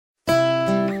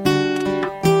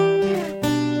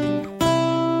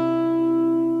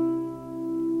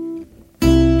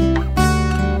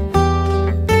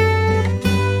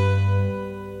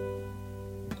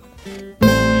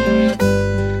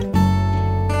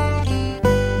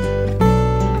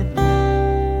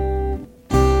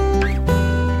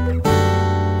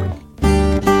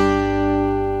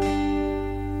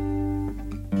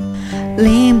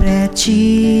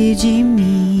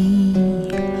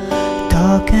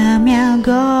Toca-me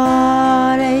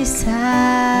agora e sararei.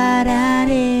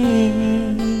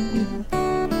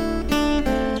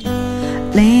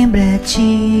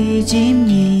 Lembra-te de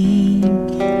mim,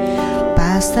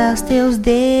 passa os teus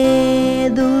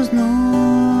dedos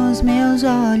nos meus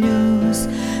olhos,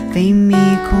 vem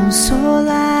me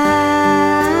consolar,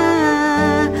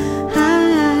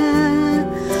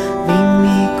 vem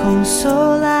me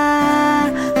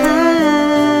consolar.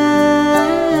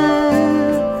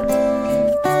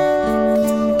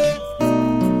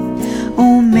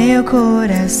 O meu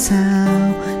coração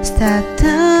está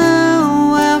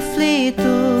tão aflito,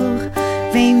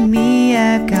 vem me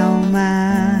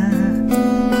acalmar.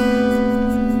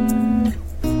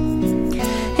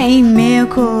 Em meu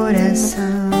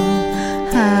coração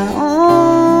há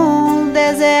um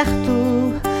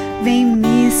deserto, vem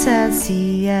me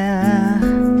saciar.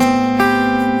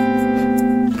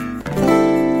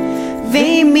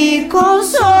 Vem me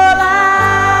consolar,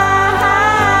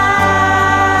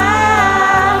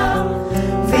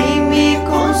 vem me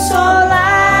consolar,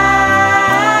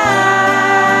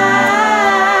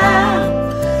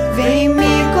 vem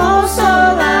me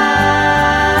consolar,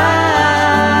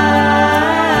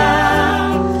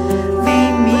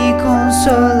 vem me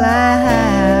consolar.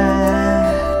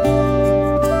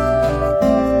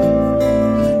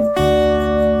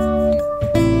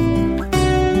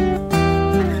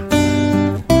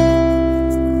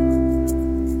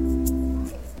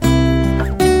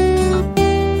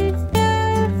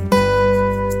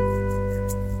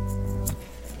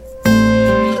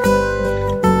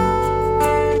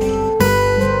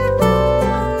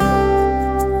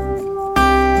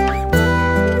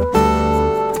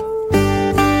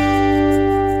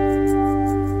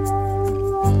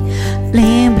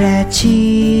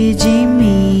 Lembra-te de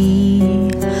mim,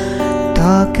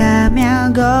 toca-me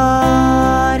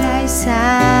agora e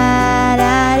sararei.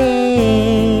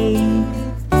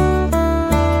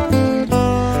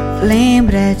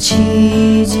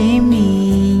 Lembra-te de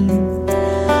mim,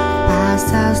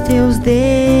 passa os teus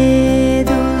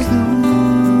dedos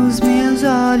nos meus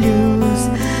olhos,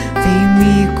 vem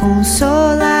me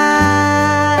consolar,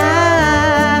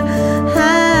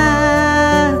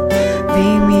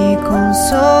 vem me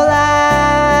consolar.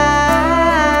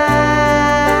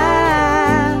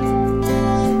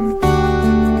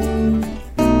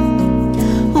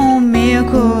 O meu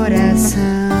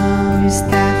coração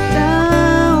está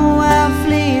tão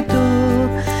aflito,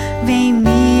 vem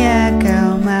me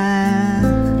acalmar.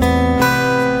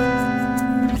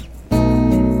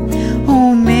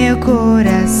 O meu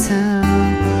coração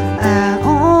há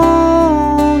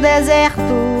um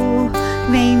deserto,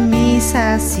 vem me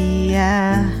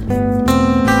saciar.